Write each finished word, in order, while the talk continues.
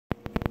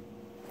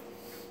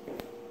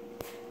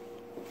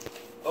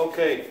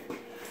Okay,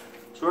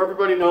 so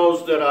everybody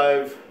knows that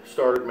I've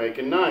started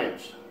making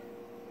knives.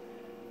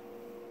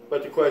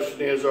 But the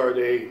question is, are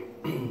they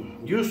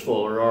useful,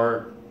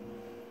 or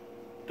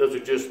does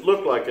it just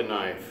look like a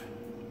knife?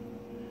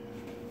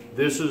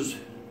 This is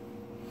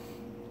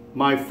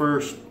my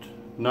first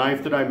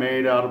knife that I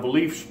made out of a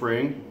leaf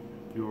spring.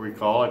 If you'll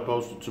recall, I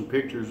posted some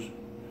pictures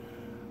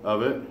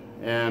of it,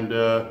 and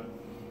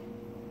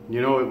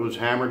you know, it was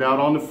hammered out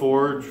on the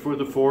forge for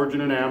the forge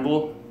and an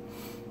anvil,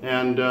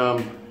 and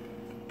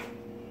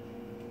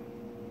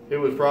it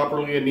was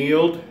properly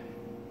annealed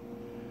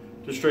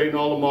to straighten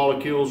all the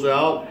molecules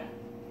out.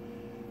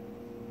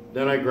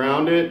 Then I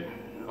ground it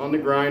on the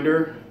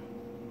grinder,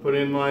 put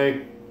in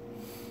my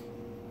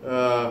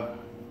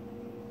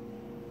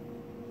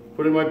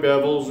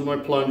bevels and my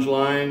plunge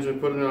lines. I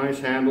put a nice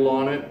handle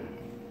on it.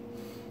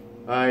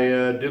 I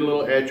did a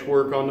little etch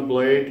work on the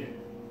blade,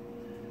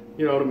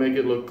 you know, to make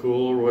it look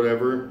cool or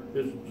whatever.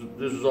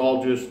 This is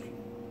all just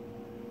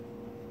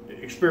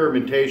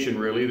experimentation,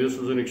 really. This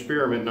was an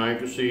experiment knife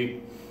to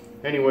see.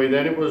 Anyway,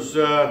 then it was,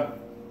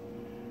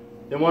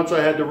 then once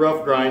I had the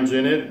rough grinds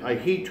in it, I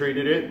heat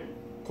treated it,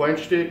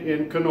 quenched it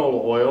in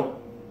canola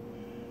oil,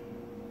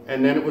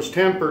 and then it was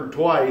tempered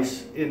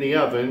twice in the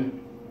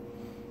oven,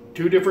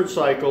 2 different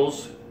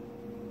cycles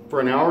for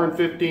an hour and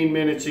 15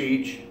 minutes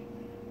each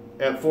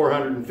at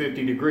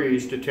 450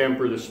 degrees to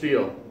temper the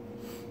steel.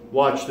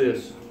 Watch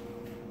this.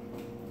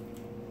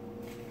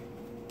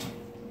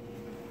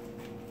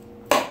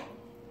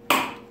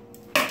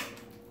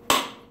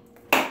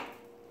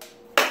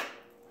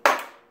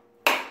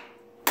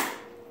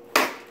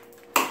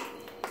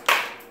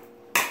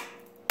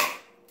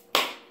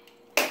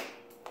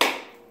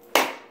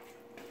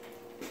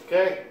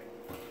 Okay,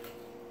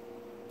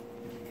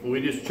 we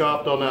just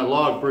chopped on that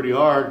log pretty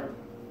hard,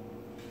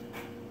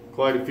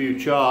 quite a few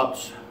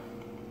chops.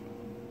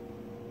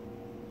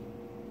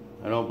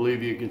 I don't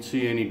believe you can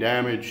see any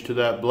damage to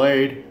that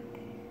blade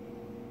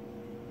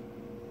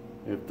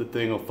if the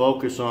thing will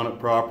focus on it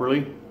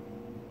properly.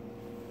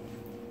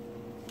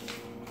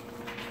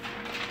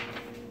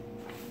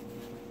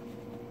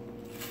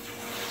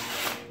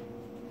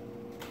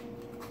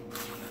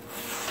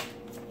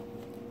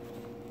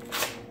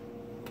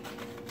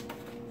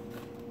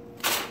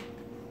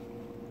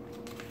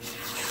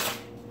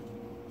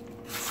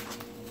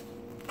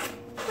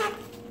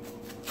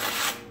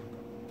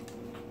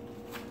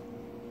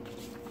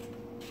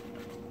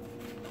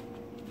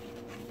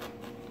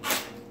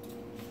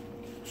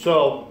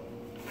 So,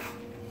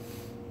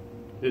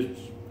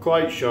 it's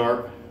quite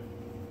sharp.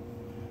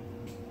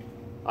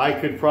 I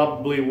could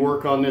probably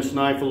work on this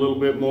knife a little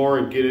bit more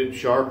and get it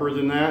sharper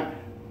than that.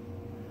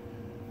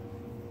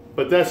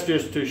 But that's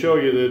just to show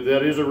you that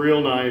that is a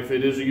real knife,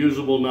 it is a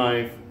usable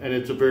knife, and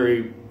it's a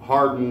very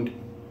hardened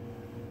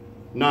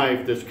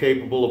knife that's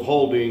capable of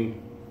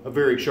holding a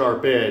very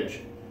sharp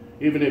edge,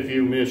 even if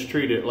you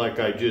mistreat it like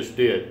I just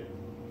did.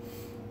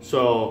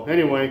 So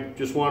anyway,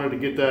 just wanted to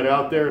get that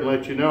out there and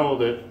let you know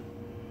that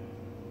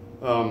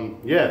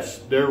yes,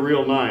 they're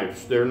real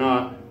knives. They're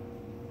not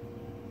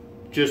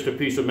just a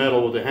piece of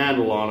metal with a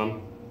handle on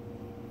them.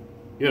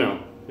 You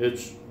know,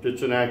 it's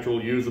an actual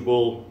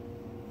usable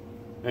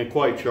and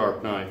quite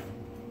sharp knife.